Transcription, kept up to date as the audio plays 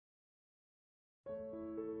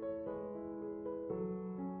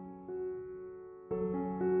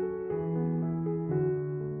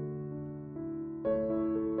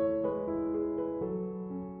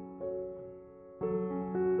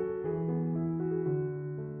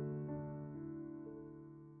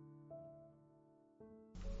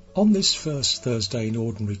On this first Thursday in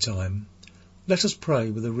Ordinary Time, let us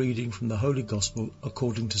pray with a reading from the Holy Gospel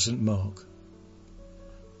according to St. Mark.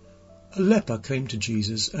 A leper came to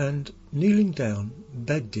Jesus and, kneeling down,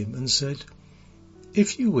 begged him and said,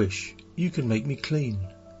 "If you wish, you can make me clean."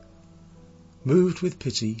 Moved with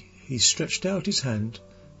pity, he stretched out his hand,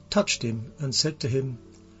 touched him and said to him,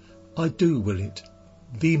 "I do will it,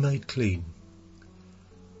 be made clean."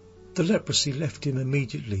 The leprosy left him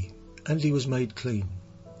immediately, and he was made clean.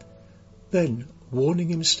 Then, warning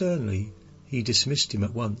him sternly, he dismissed him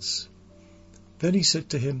at once. Then he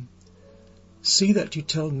said to him, "See that you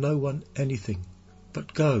tell no one anything,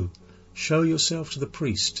 but go, show yourself to the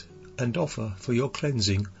priest, and offer for your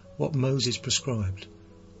cleansing what Moses prescribed.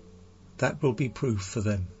 That will be proof for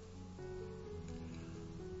them."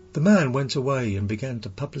 The man went away and began to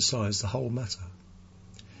publicize the whole matter.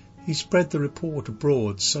 He spread the report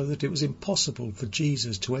abroad so that it was impossible for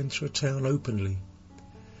Jesus to enter a town openly.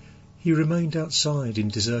 He remained outside in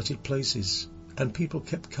deserted places, and people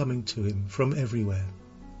kept coming to him from everywhere.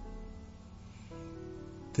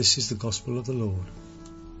 This is the Gospel of the Lord.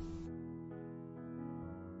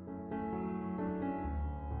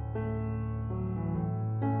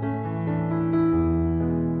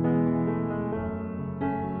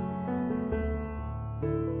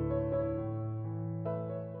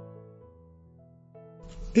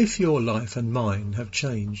 If your life and mine have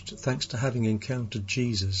changed thanks to having encountered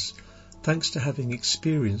Jesus, thanks to having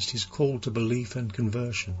experienced his call to belief and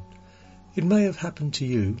conversion, it may have happened to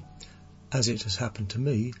you, as it has happened to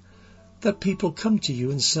me, that people come to you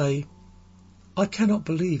and say, "I cannot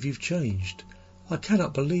believe you've changed. I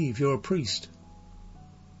cannot believe you're a priest."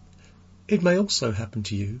 It may also happen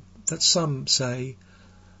to you that some say,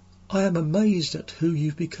 "I am amazed at who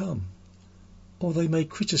you've become." Or they may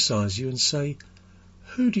criticize you and say,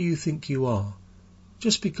 "Who do you think you are?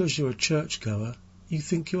 Just because you're a churchgoer, you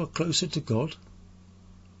think you are closer to God?"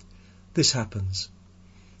 This happens.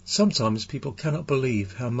 Sometimes people cannot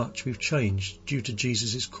believe how much we've changed due to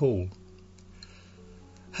Jesus' call.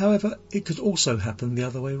 However, it could also happen the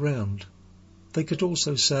other way round. They could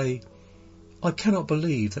also say, "I cannot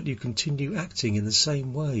believe that you continue acting in the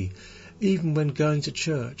same way, even when going to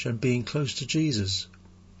church and being close to Jesus."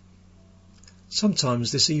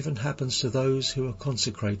 Sometimes this even happens to those who are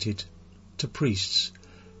consecrated, to priests,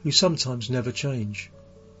 who sometimes never change.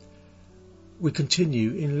 We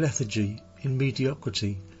continue in lethargy, in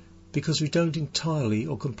mediocrity, because we don't entirely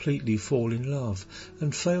or completely fall in love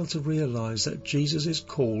and fail to realise that Jesus'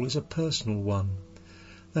 call is a personal one,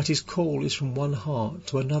 that his call is from one heart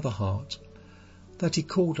to another heart, that he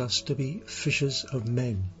called us to be fishers of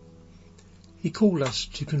men. He called us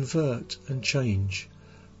to convert and change,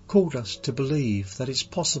 called us to believe that it's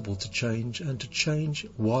possible to change and to change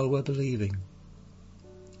while we're believing.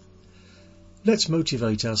 Let's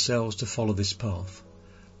motivate ourselves to follow this path,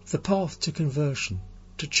 the path to conversion,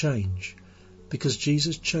 to change, because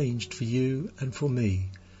Jesus changed for you and for me,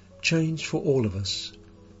 changed for all of us.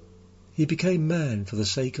 He became man for the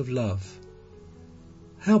sake of love.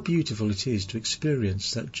 How beautiful it is to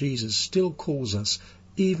experience that Jesus still calls us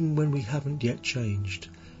even when we haven't yet changed,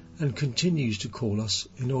 and continues to call us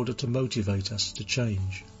in order to motivate us to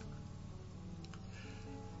change.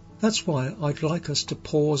 That's why I'd like us to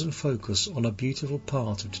pause and focus on a beautiful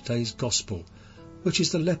part of today's Gospel, which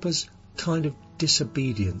is the leper's kind of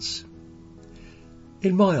disobedience.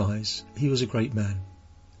 In my eyes, he was a great man.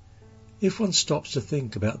 If one stops to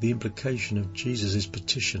think about the implication of Jesus'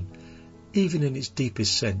 petition, even in its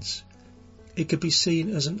deepest sense, it could be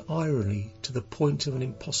seen as an irony to the point of an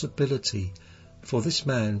impossibility for this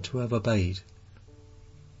man to have obeyed.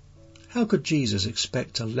 How could Jesus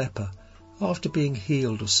expect a leper, after being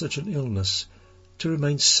healed of such an illness, to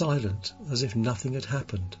remain silent as if nothing had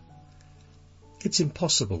happened? It's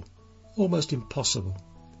impossible, almost impossible.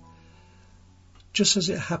 Just as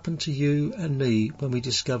it happened to you and me when we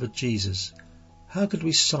discovered Jesus, how could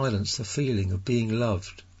we silence the feeling of being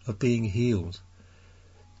loved, of being healed?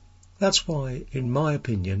 That's why, in my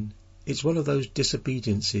opinion, it's one of those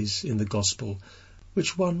disobediences in the Gospel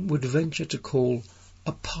which one would venture to call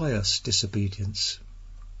a pious disobedience.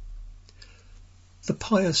 The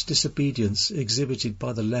pious disobedience exhibited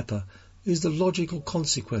by the leper is the logical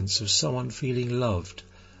consequence of someone feeling loved,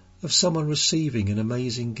 of someone receiving an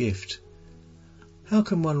amazing gift. How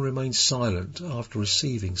can one remain silent after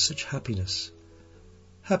receiving such happiness?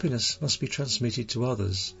 Happiness must be transmitted to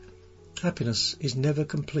others. Happiness is never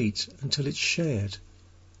complete until it's shared.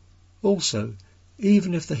 Also,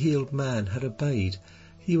 even if the healed man had obeyed,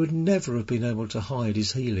 he would never have been able to hide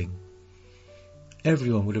his healing.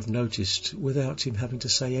 Everyone would have noticed without him having to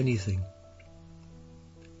say anything.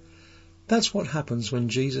 That's what happens when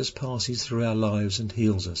Jesus passes through our lives and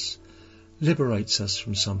heals us, liberates us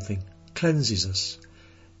from something, cleanses us.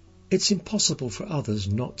 It's impossible for others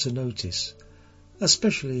not to notice,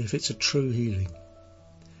 especially if it's a true healing.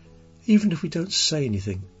 Even if we don't say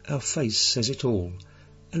anything, our face says it all,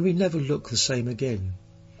 and we never look the same again.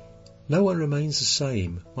 No one remains the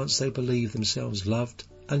same once they believe themselves loved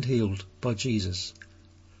and healed by Jesus.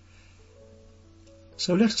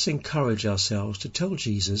 So let us encourage ourselves to tell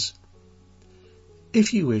Jesus,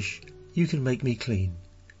 "If you wish, you can make me clean.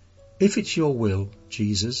 If it's your will,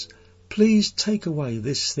 Jesus, please take away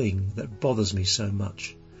this thing that bothers me so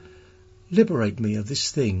much. Liberate me of this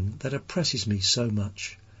thing that oppresses me so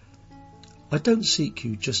much. I don't seek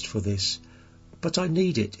you just for this, but I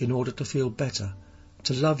need it in order to feel better,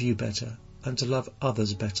 to love you better, and to love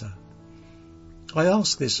others better. I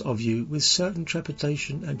ask this of you with certain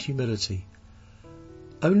trepidation and humility.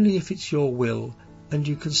 Only if it's your will and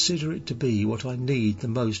you consider it to be what I need the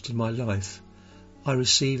most in my life, I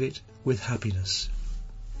receive it with happiness."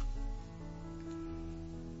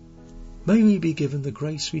 May we be given the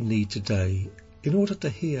grace we need today in order to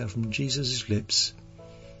hear from Jesus' lips,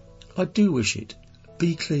 "I do wish it.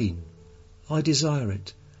 Be clean. I desire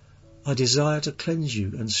it. I desire to cleanse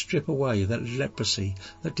you and strip away that leprosy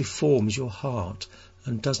that deforms your heart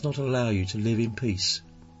and does not allow you to live in peace."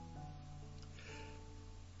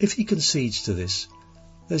 If he concedes to this,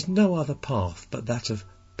 there's no other path but that of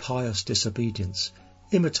pious disobedience,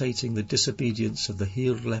 imitating the disobedience of the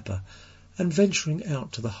healed leper and venturing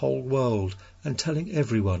out to the whole world and telling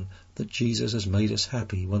everyone that Jesus has made us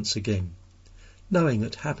happy once again, knowing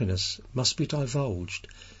that happiness must be divulged,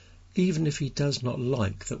 even if he does not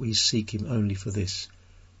like that we seek him only for this.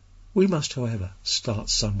 We must, however, start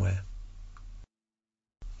somewhere.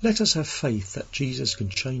 Let us have faith that Jesus can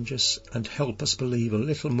change us and help us believe a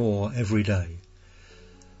little more every day.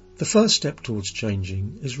 The first step towards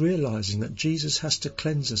changing is realizing that Jesus has to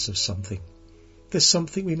cleanse us of something. There's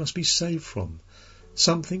something we must be saved from,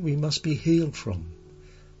 something we must be healed from.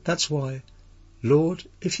 That's why, Lord,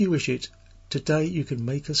 if you wish it, today you can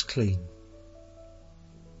make us clean.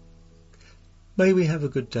 May we have a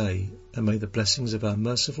good day, and may the blessings of our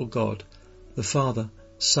merciful God, the Father,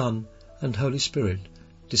 Son, and Holy Spirit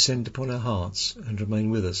descend upon our hearts and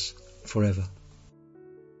remain with us forever.